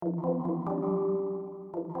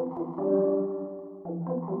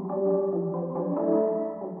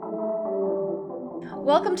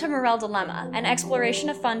Welcome to Morel Dilemma, an exploration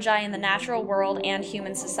of fungi in the natural world and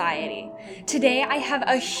human society. Today I have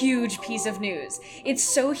a huge piece of news. It's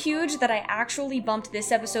so huge that I actually bumped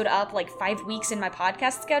this episode up like 5 weeks in my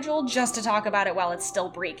podcast schedule just to talk about it while it's still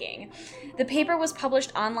breaking. The paper was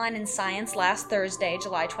published online in Science last Thursday,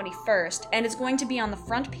 July 21st, and is going to be on the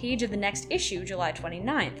front page of the next issue, July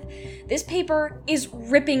 29th. This paper is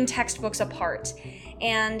ripping textbooks apart,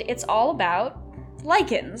 and it's all about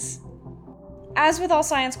lichens. As with all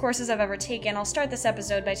science courses I've ever taken, I'll start this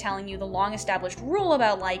episode by telling you the long-established rule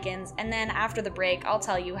about lichens, and then after the break, I'll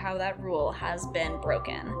tell you how that rule has been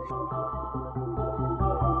broken.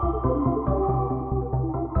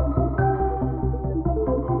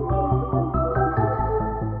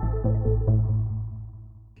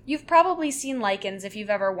 You've probably seen lichens if you've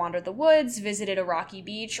ever wandered the woods, visited a rocky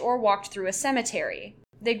beach, or walked through a cemetery.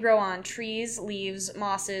 They grow on trees, leaves,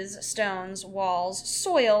 mosses, stones, walls,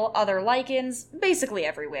 soil, other lichens, basically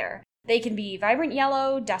everywhere. They can be vibrant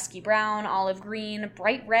yellow, dusky brown, olive green,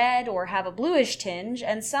 bright red, or have a bluish tinge,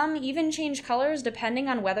 and some even change colors depending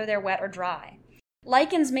on whether they're wet or dry.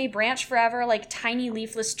 Lichens may branch forever like tiny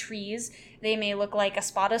leafless trees, they may look like a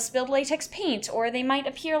spot of spilled latex paint, or they might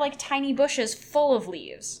appear like tiny bushes full of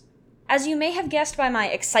leaves. As you may have guessed by my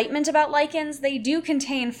excitement about lichens, they do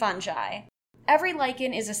contain fungi. Every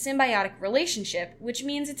lichen is a symbiotic relationship, which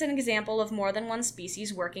means it's an example of more than one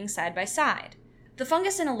species working side by side. The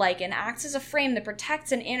fungus in a lichen acts as a frame that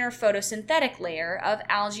protects an inner photosynthetic layer of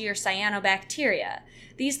algae or cyanobacteria.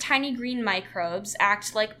 These tiny green microbes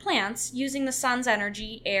act like plants, using the sun's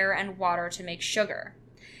energy, air, and water to make sugar.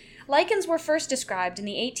 Lichens were first described in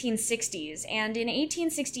the 1860s, and in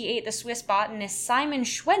 1868 the Swiss botanist Simon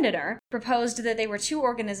Schwendener proposed that they were two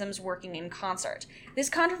organisms working in concert. This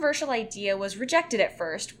controversial idea was rejected at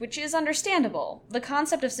first, which is understandable. The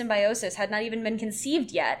concept of symbiosis had not even been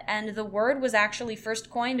conceived yet, and the word was actually first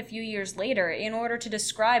coined a few years later in order to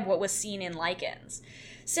describe what was seen in lichens.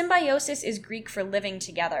 Symbiosis is Greek for living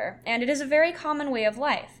together, and it is a very common way of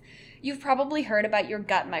life. You've probably heard about your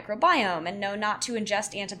gut microbiome and know not to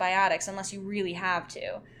ingest antibiotics unless you really have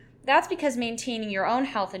to. That's because maintaining your own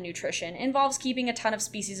health and nutrition involves keeping a ton of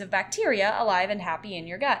species of bacteria alive and happy in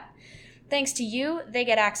your gut. Thanks to you, they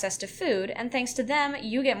get access to food, and thanks to them,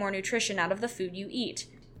 you get more nutrition out of the food you eat.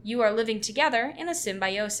 You are living together in a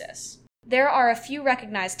symbiosis. There are a few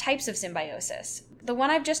recognized types of symbiosis. The one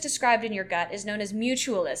I've just described in your gut is known as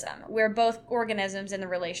mutualism, where both organisms in the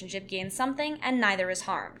relationship gain something and neither is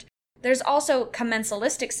harmed. There's also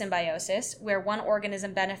commensalistic symbiosis, where one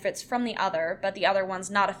organism benefits from the other, but the other one's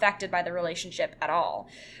not affected by the relationship at all.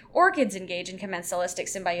 Orchids engage in commensalistic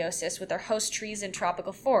symbiosis with their host trees in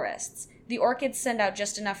tropical forests. The orchids send out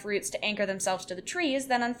just enough roots to anchor themselves to the trees,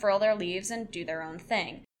 then unfurl their leaves and do their own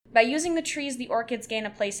thing. By using the trees, the orchids gain a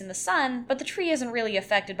place in the sun, but the tree isn't really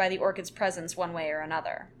affected by the orchid's presence one way or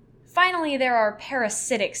another. Finally, there are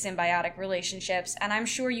parasitic symbiotic relationships, and I'm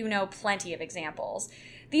sure you know plenty of examples.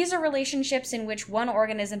 These are relationships in which one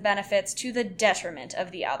organism benefits to the detriment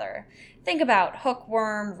of the other. Think about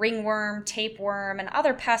hookworm, ringworm, tapeworm, and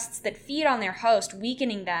other pests that feed on their host,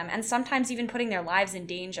 weakening them and sometimes even putting their lives in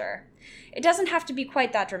danger. It doesn't have to be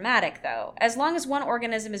quite that dramatic, though. As long as one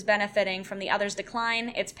organism is benefiting from the other's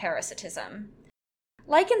decline, it's parasitism.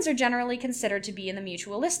 Lichens are generally considered to be in the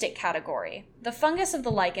mutualistic category. The fungus of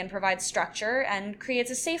the lichen provides structure and creates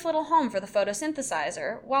a safe little home for the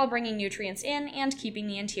photosynthesizer, while bringing nutrients in and keeping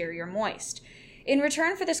the interior moist. In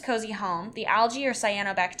return for this cozy home, the algae or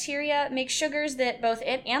cyanobacteria make sugars that both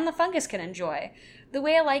it and the fungus can enjoy. The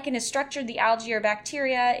way a lichen is structured, the algae or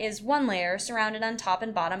bacteria is one layer surrounded on top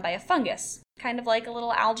and bottom by a fungus, kind of like a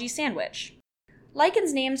little algae sandwich.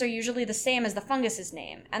 Lichens' names are usually the same as the fungus's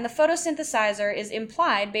name, and the photosynthesizer is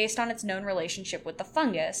implied based on its known relationship with the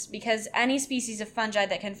fungus, because any species of fungi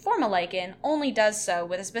that can form a lichen only does so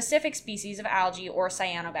with a specific species of algae or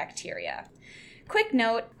cyanobacteria. Quick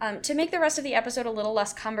note, to make the rest of the episode a little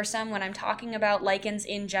less cumbersome when I'm talking about lichens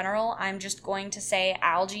in general, I'm just going to say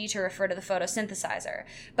algae to refer to the photosynthesizer,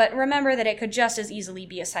 but remember that it could just as easily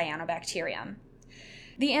be a cyanobacterium.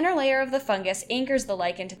 The inner layer of the fungus anchors the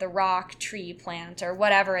lichen to the rock, tree, plant, or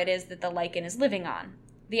whatever it is that the lichen is living on.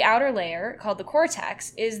 The outer layer, called the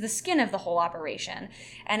cortex, is the skin of the whole operation,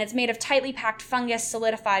 and it's made of tightly packed fungus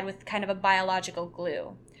solidified with kind of a biological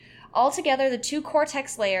glue. Altogether, the two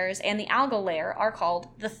cortex layers and the algal layer are called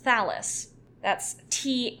the thallus. That's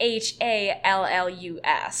Thallus.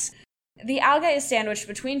 The alga is sandwiched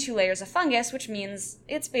between two layers of fungus, which means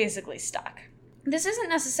it's basically stuck. This isn't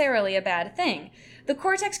necessarily a bad thing. The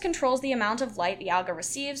cortex controls the amount of light the alga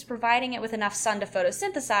receives, providing it with enough sun to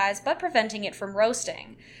photosynthesize, but preventing it from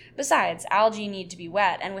roasting. Besides, algae need to be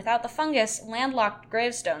wet, and without the fungus, landlocked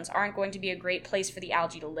gravestones aren't going to be a great place for the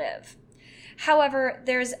algae to live. However,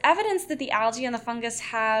 there's evidence that the algae and the fungus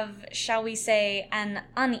have, shall we say, an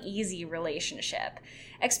uneasy relationship.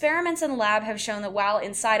 Experiments in the lab have shown that while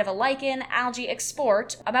inside of a lichen, algae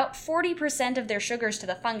export about 40% of their sugars to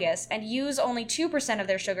the fungus and use only 2% of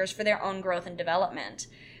their sugars for their own growth and development.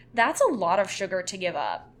 That's a lot of sugar to give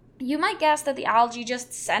up. You might guess that the algae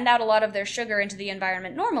just send out a lot of their sugar into the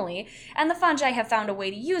environment normally, and the fungi have found a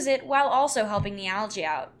way to use it while also helping the algae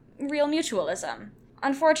out. Real mutualism.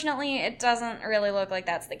 Unfortunately, it doesn't really look like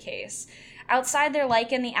that's the case. Outside their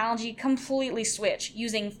lichen, the algae completely switch,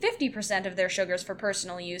 using 50% of their sugars for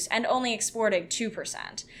personal use and only exporting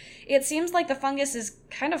 2%. It seems like the fungus is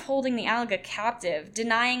kind of holding the alga captive,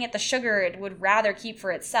 denying it the sugar it would rather keep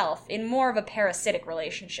for itself, in more of a parasitic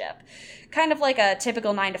relationship. Kind of like a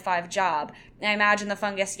typical 9-to-5 job. I imagine the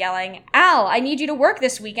fungus yelling, "Al, I need you to work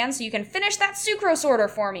this weekend so you can finish that sucrose order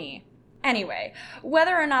for me." Anyway,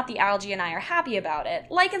 whether or not the algae and I are happy about it,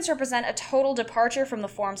 lichens represent a total departure from the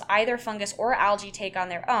forms either fungus or algae take on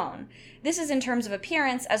their own. This is in terms of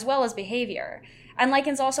appearance as well as behavior. And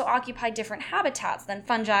lichens also occupy different habitats than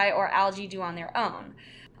fungi or algae do on their own.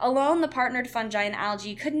 Alone, the partnered fungi and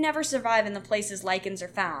algae could never survive in the places lichens are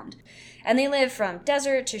found. And they live from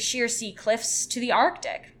desert to sheer sea cliffs to the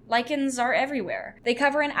Arctic. Lichens are everywhere. They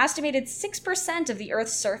cover an estimated 6% of the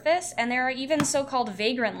Earth's surface, and there are even so-called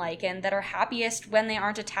vagrant lichen that are happiest when they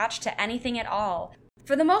aren't attached to anything at all.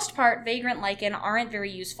 For the most part, vagrant lichen aren't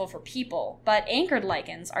very useful for people, but anchored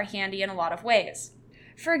lichens are handy in a lot of ways.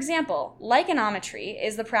 For example, lichenometry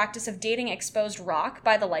is the practice of dating exposed rock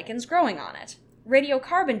by the lichens growing on it.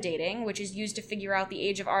 Radiocarbon dating, which is used to figure out the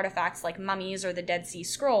age of artifacts like mummies or the Dead Sea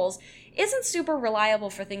Scrolls, isn't super reliable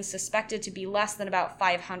for things suspected to be less than about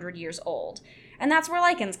 500 years old. And that's where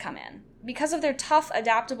lichens come in. Because of their tough,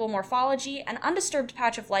 adaptable morphology, an undisturbed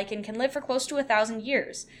patch of lichen can live for close to 1,000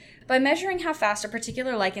 years. By measuring how fast a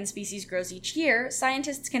particular lichen species grows each year,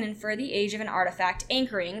 scientists can infer the age of an artifact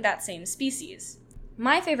anchoring that same species.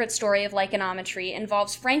 My favorite story of lichenometry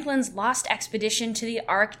involves Franklin's lost expedition to the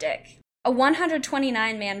Arctic. A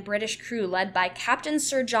 129-man British crew led by Captain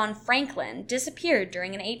Sir John Franklin disappeared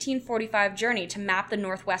during an 1845 journey to map the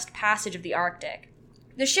Northwest Passage of the Arctic.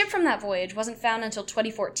 The ship from that voyage wasn't found until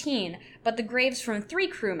 2014, but the graves from 3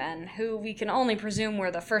 crewmen, who we can only presume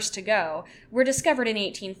were the first to go, were discovered in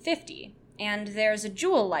 1850, and there's a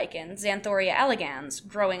jewel lichen, Xanthoria elegans,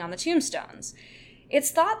 growing on the tombstones.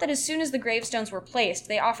 It's thought that as soon as the gravestones were placed,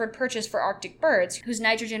 they offered purchase for Arctic birds, whose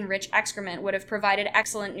nitrogen-rich excrement would have provided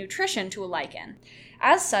excellent nutrition to a lichen.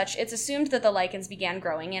 As such, it's assumed that the lichens began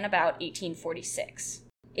growing in about 1846.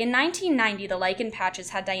 In 1990, the lichen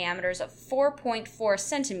patches had diameters of 4.4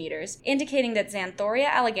 centimeters, indicating that Xanthoria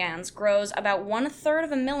elegans grows about 1/3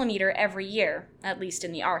 of a millimeter every year, at least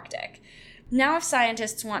in the Arctic. Now if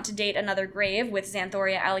scientists want to date another grave with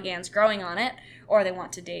Xanthoria elegans growing on it, or they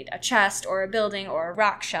want to date a chest or a building or a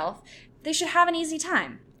rock shelf, they should have an easy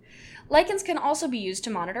time. Lichens can also be used to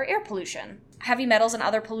monitor air pollution. Heavy metals and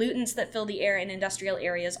other pollutants that fill the air in industrial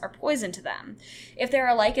areas are poison to them. If there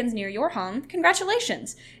are lichens near your home,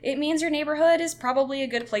 congratulations! It means your neighborhood is probably a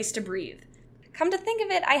good place to breathe. Come to think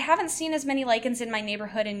of it, I haven't seen as many lichens in my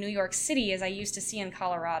neighborhood in New York City as I used to see in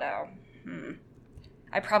Colorado.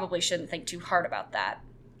 I probably shouldn't think too hard about that.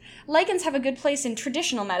 Lichens have a good place in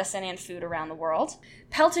traditional medicine and food around the world.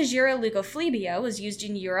 Peltigeira leucophlebia was used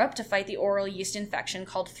in Europe to fight the oral yeast infection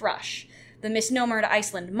called thrush. The misnomered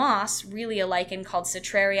Iceland moss, really a lichen called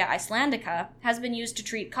Citraria icelandica, has been used to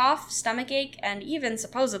treat cough, stomachache, and even,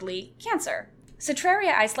 supposedly, cancer.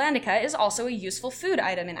 Citraria icelandica is also a useful food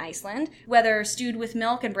item in Iceland, whether stewed with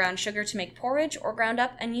milk and brown sugar to make porridge or ground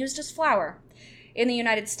up and used as flour. In the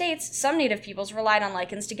United States, some native peoples relied on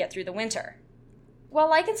lichens to get through the winter. While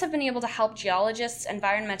lichens have been able to help geologists,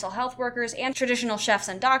 environmental health workers, and traditional chefs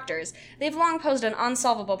and doctors, they've long posed an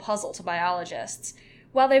unsolvable puzzle to biologists.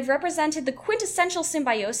 While they've represented the quintessential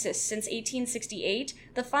symbiosis since 1868,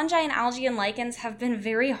 the fungi and algae and lichens have been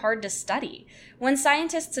very hard to study. When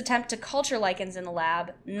scientists attempt to culture lichens in the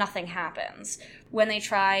lab, nothing happens. When they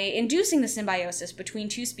try inducing the symbiosis between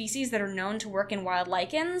 2 species that are known to work in wild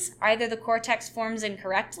lichens, either the cortex forms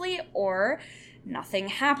incorrectly or nothing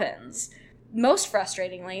happens. Most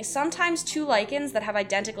frustratingly, sometimes 2 lichens that have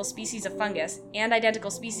identical species of fungus and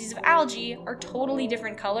identical species of algae are totally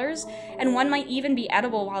different colors, and one might even be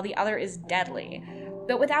edible while the other is deadly.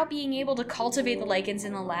 But without being able to cultivate the lichens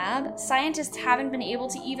in the lab, scientists haven't been able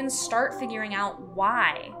to even start figuring out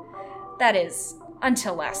why. That is,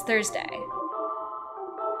 until last Thursday.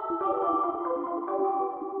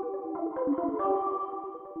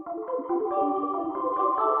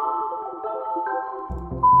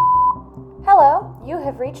 Hello, you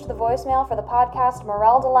have reached the voicemail for the podcast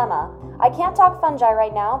Morel Dilemma. I can't talk fungi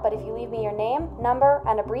right now, but if you leave me your name, number,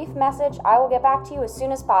 and a brief message, I will get back to you as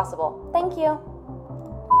soon as possible. Thank you.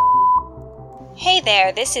 Hey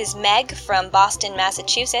there, this is Meg from Boston,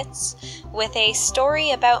 Massachusetts, with a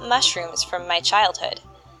story about mushrooms from my childhood.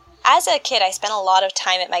 As a kid, I spent a lot of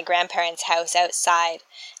time at my grandparents' house outside,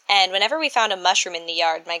 and whenever we found a mushroom in the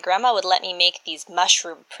yard, my grandma would let me make these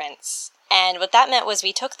mushroom prints. And what that meant was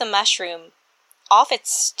we took the mushroom off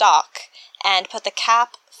its stalk and put the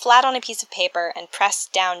cap flat on a piece of paper and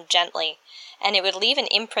pressed down gently, and it would leave an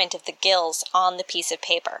imprint of the gills on the piece of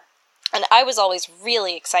paper. And I was always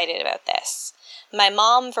really excited about this. My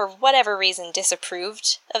mom, for whatever reason,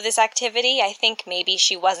 disapproved of this activity. I think maybe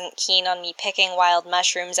she wasn't keen on me picking wild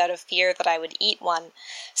mushrooms out of fear that I would eat one.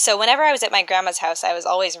 So whenever I was at my grandma's house, I was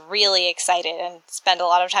always really excited and spent a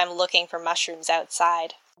lot of time looking for mushrooms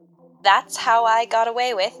outside. That's how I got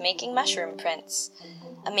away with making mushroom prints.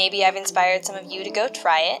 Maybe I've inspired some of you to go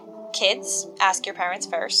try it. Kids, ask your parents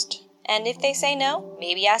first. And if they say no,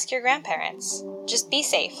 maybe ask your grandparents. Just be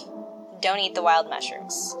safe. Don't eat the wild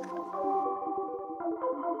mushrooms.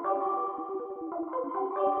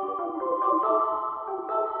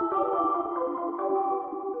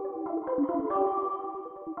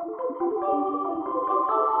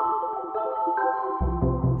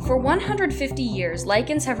 For 150 years,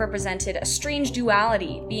 lichens have represented a strange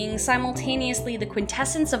duality, being simultaneously the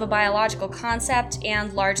quintessence of a biological concept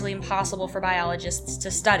and largely impossible for biologists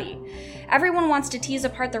to study. Everyone wants to tease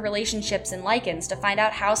apart the relationships in lichens to find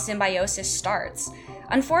out how symbiosis starts.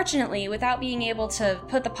 Unfortunately, without being able to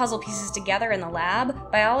put the puzzle pieces together in the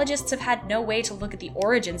lab, biologists have had no way to look at the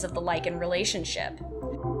origins of the lichen relationship.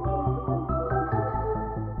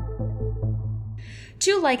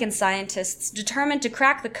 Two lichen scientists determined to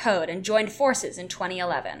crack the code and joined forces in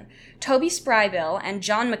 2011. Toby Sprybill and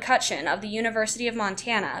John McCutcheon of the University of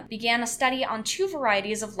Montana began a study on two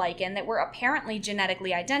varieties of lichen that were apparently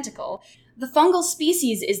genetically identical. The fungal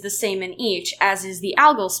species is the same in each, as is the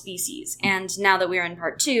algal species, and now that we're in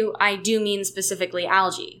part 2, I do mean specifically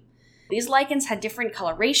algae. These lichens had different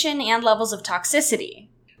coloration and levels of toxicity.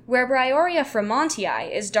 Where Bryoria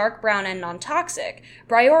fremontii is dark brown and non-toxic,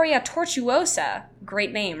 Bryoria tortuosa,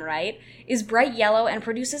 great name, right, is bright yellow and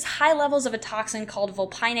produces high levels of a toxin called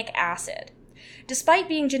vulpinic acid. Despite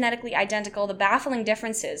being genetically identical, the baffling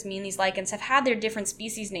differences mean these lichens have had their different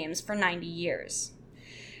species names for 90 years.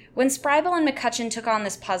 When Sprybill and McCutcheon took on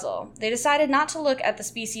this puzzle, they decided not to look at the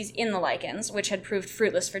species in the lichens, which had proved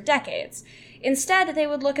fruitless for decades. Instead, they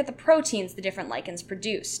would look at the proteins the different lichens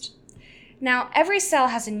produced. Now, every cell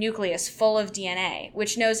has a nucleus full of DNA,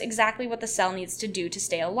 which knows exactly what the cell needs to do to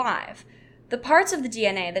stay alive. The parts of the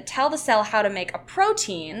DNA that tell the cell how to make a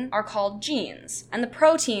protein are called genes, and the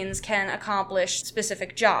proteins can accomplish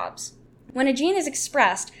specific jobs. When a gene is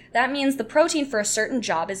expressed, that means the protein for a certain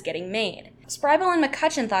job is getting made. Sprybill and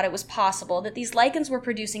McCutcheon thought it was possible that these lichens were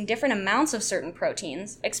producing different amounts of certain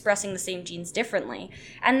proteins, expressing the same genes differently,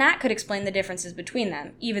 and that could explain the differences between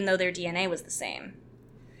them, even though their DNA was the same.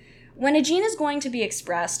 When a gene is going to be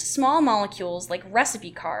expressed, small molecules like recipe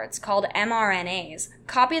cards, called mRNAs,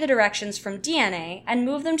 copy the directions from DNA and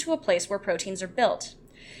move them to a place where proteins are built.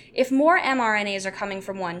 If more mRNAs are coming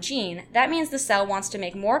from one gene, that means the cell wants to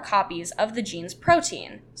make more copies of the gene's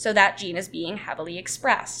protein, so that gene is being heavily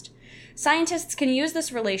expressed. Scientists can use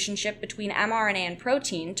this relationship between mRNA and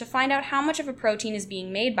protein to find out how much of a protein is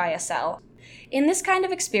being made by a cell. In this kind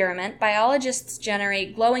of experiment, biologists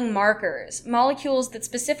generate glowing markers, molecules that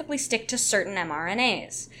specifically stick to certain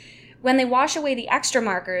mRNAs. When they wash away the extra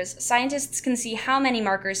markers, scientists can see how many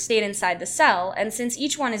markers stayed inside the cell, and since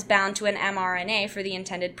each one is bound to an mRNA for the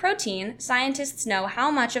intended protein, scientists know how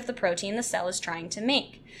much of the protein the cell is trying to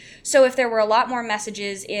make. So if there were a lot more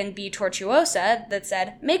messages in B. tortuosa that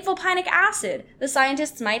said, "Make vulpinic acid," the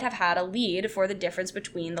scientists might have had a lead for the difference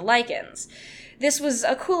between the lichens. This was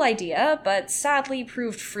a cool idea, but sadly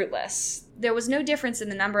proved fruitless. There was no difference in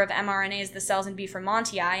the number of mRNAs the cells in B.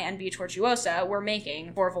 fremontii and B. tortuosa were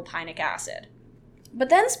making for vulpinic acid. But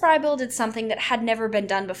then Sprybill did something that had never been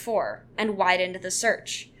done before, and widened the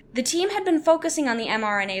search. The team had been focusing on the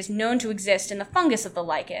mRNAs known to exist in the fungus of the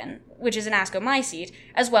lichen, which is an ascomycete,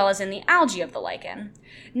 as well as in the algae of the lichen.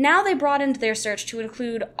 Now they broadened their search to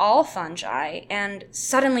include all fungi, and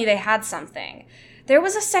suddenly they had something. There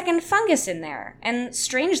was a second fungus in there, and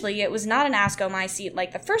strangely it was not an ascomycete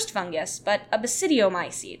like the first fungus, but a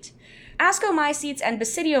basidiomycete. Ascomycetes and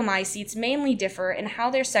basidiomycetes mainly differ in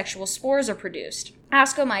how their sexual spores are produced.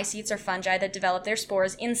 Ascomycetes are fungi that develop their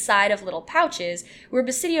spores inside of little pouches, where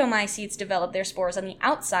basidiomycetes develop their spores on the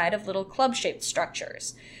outside of little club-shaped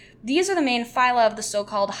structures. These are the main phyla of the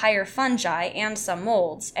so-called higher fungi and some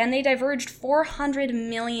molds, and they diverged 400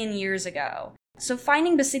 million years ago. So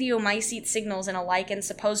finding basidiomycete signals in a lichen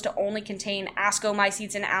supposed to only contain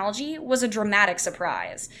ascomycetes and algae was a dramatic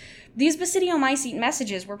surprise. These basidiomycete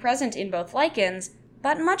messages were present in both lichens,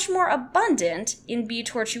 but much more abundant in B.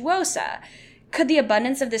 tortuosa. Could the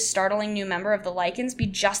abundance of this startling new member of the lichens be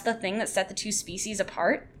just the thing that set the two species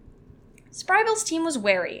apart? Spreibel's team was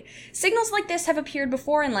wary. Signals like this have appeared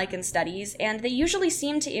before in lichen studies, and they usually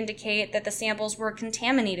seem to indicate that the samples were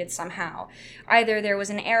contaminated somehow. Either there was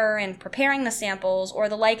an error in preparing the samples, or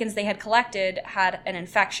the lichens they had collected had an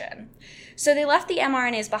infection. So they left the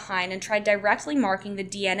mRNAs behind and tried directly marking the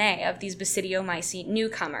DNA of these basidiomycete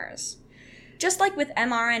newcomers. Just like with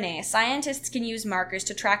mRNA, scientists can use markers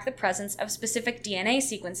to track the presence of specific DNA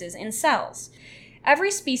sequences in cells.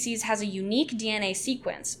 Every species has a unique DNA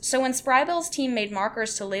sequence, so when Spreibel's team made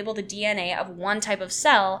markers to label the DNA of one type of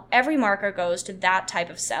cell, every marker goes to that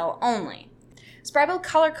type of cell only. Spreibel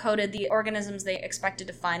color-coded the organisms they expected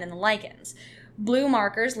to find in the lichens. Blue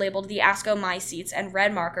markers labeled the ascomycetes, and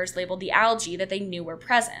red markers labeled the algae that they knew were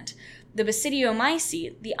present. The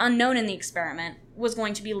basidiomycete, the unknown in the experiment, was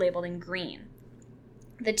going to be labeled in green.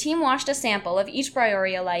 The team washed a sample of each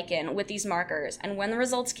Bryoria lichen with these markers, and when the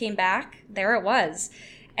results came back, there it was.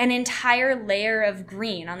 An entire layer of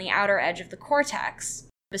green on the outer edge of the cortex,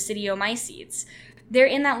 basidiomycetes. They're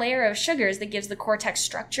in that layer of sugars that gives the cortex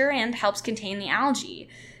structure and helps contain the algae.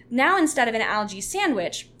 Now, instead of an algae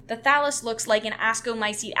sandwich, the thallus looks like an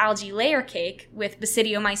ascomycete algae layer cake with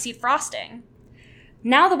basidiomycete frosting.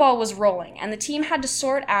 Now the ball was rolling, and the team had to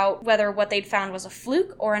sort out whether what they'd found was a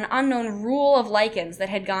fluke or an unknown rule of lichens that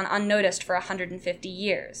had gone unnoticed for 150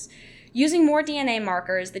 years. Using more DNA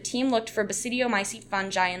markers, the team looked for basidiomycete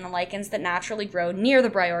fungi in the lichens that naturally grow near the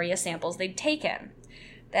Bryoria samples they'd taken.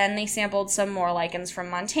 Then they sampled some more lichens from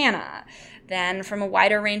Montana, then from a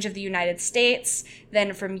wider range of the United States,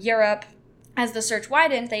 then from Europe. As the search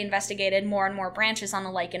widened, they investigated more and more branches on the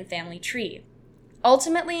lichen family tree.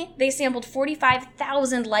 Ultimately, they sampled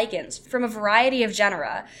 45,000 lichens from a variety of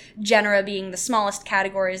genera being the smallest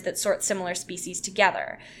categories that sort similar species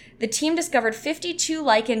together. The team discovered 52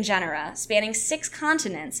 lichen genera spanning 6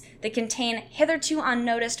 continents that contain hitherto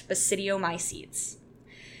unnoticed basidiomycetes.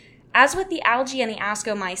 As with the algae and the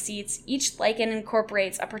ascomycetes, each lichen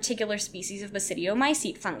incorporates a particular species of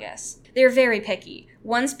basidiomycete fungus. They are very picky.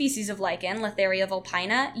 One species of lichen, Latheria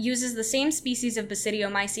vulpina, uses the same species of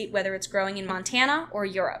basidiomycete whether it's growing in Montana or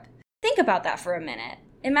Europe. Think about that for a minute.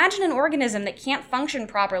 Imagine an organism that can't function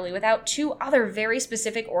properly without 2 other very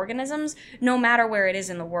specific organisms, no matter where it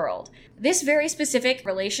is in the world. This very specific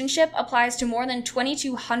relationship applies to more than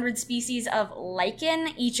 2,200 species of lichen,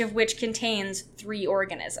 each of which contains 3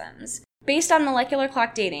 organisms. Based on molecular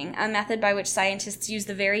clock dating, a method by which scientists use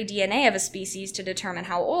the very DNA of a species to determine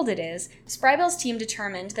how old it is, Spreibel's team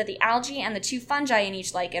determined that the algae and the 2 fungi in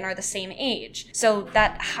each lichen are the same age. So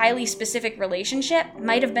that highly specific relationship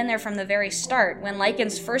might have been there from the very start, when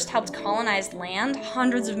lichens first helped colonize land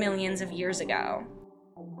hundreds of millions of years ago.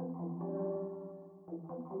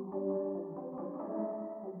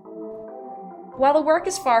 While the work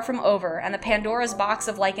is far from over and the Pandora's box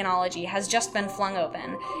of lichenology has just been flung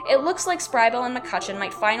open, it looks like Spreibel and McCutcheon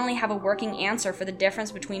might finally have a working answer for the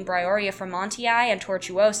difference between Bryoria fremontii and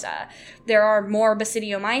tortuosa. There are more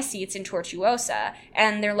basidiomycetes in tortuosa,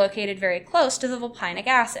 and they're located very close to the vulpinic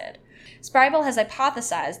acid. Spreibel has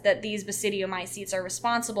hypothesized that these basidiomycetes are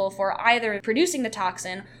responsible for either producing the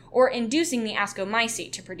toxin or inducing the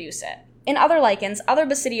ascomycete to produce it. In other lichens, other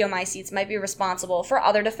basidiomycetes might be responsible for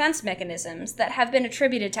other defense mechanisms that have been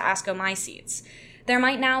attributed to ascomycetes. There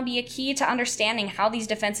might now be a key to understanding how these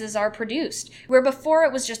defenses are produced, where before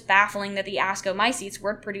it was just baffling that the ascomycetes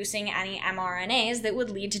weren't producing any mRNAs that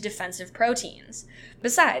would lead to defensive proteins.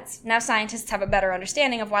 Besides, now scientists have a better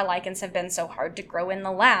understanding of why lichens have been so hard to grow in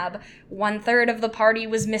the lab. 1/3 of the party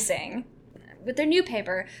was missing. With their new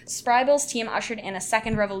paper, Spreibel's team ushered in a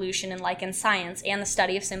second revolution in lichen science and the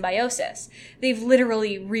study of symbiosis. They've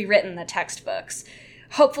literally rewritten the textbooks.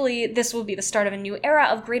 Hopefully, this will be the start of a new era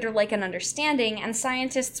of greater lichen understanding, and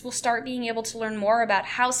scientists will start being able to learn more about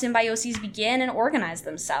how symbioses begin and organize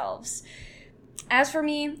themselves. As for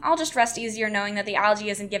me, I'll just rest easier knowing that the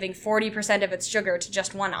algae isn't giving 40% of its sugar to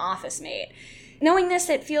just one office mate. Knowing this,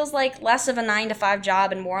 it feels like less of a 9-to-5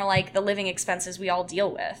 job and more like the living expenses we all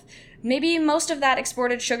deal with. Maybe most of that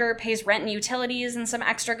exported sugar pays rent and utilities, and some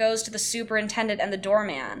extra goes to the superintendent and the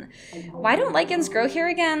doorman. Why don't lichens grow here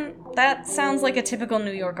again? That sounds like a typical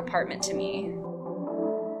New York apartment to me.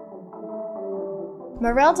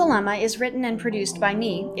 Morel Dilemma is written and produced by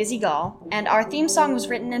me, Izzy Gall, and our theme song was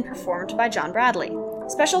written and performed by John Bradley.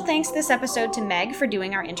 Special thanks this episode to Meg for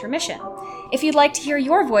doing our intermission. If you'd like to hear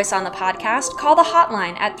your voice on the podcast, call the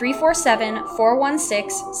hotline at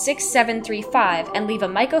 347-416-6735 and leave a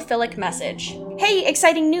mycophilic message. Hey,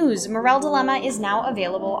 exciting news! Morel Dilemma is now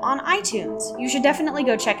available on iTunes. You should definitely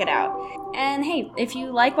go check it out. And hey, if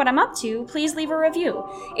you like what I'm up to, please leave a review.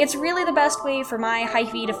 It's really the best way for my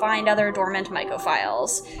hyphy to find other dormant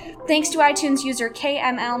mycophiles. Thanks to iTunes user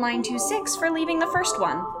KML926 for leaving the first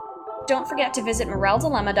one. Don't forget to visit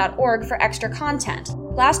moreldilemma.org for extra content.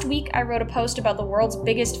 Last week, I wrote a post about the world's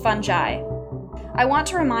biggest fungi. I want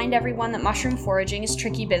to remind everyone that mushroom foraging is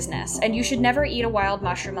tricky business, and you should never eat a wild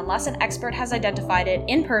mushroom unless an expert has identified it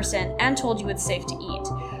in person and told you it's safe to eat.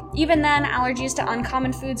 Even then, allergies to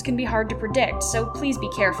uncommon foods can be hard to predict, so please be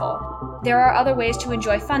careful. There are other ways to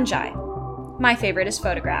enjoy fungi. My favorite is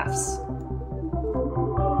photographs.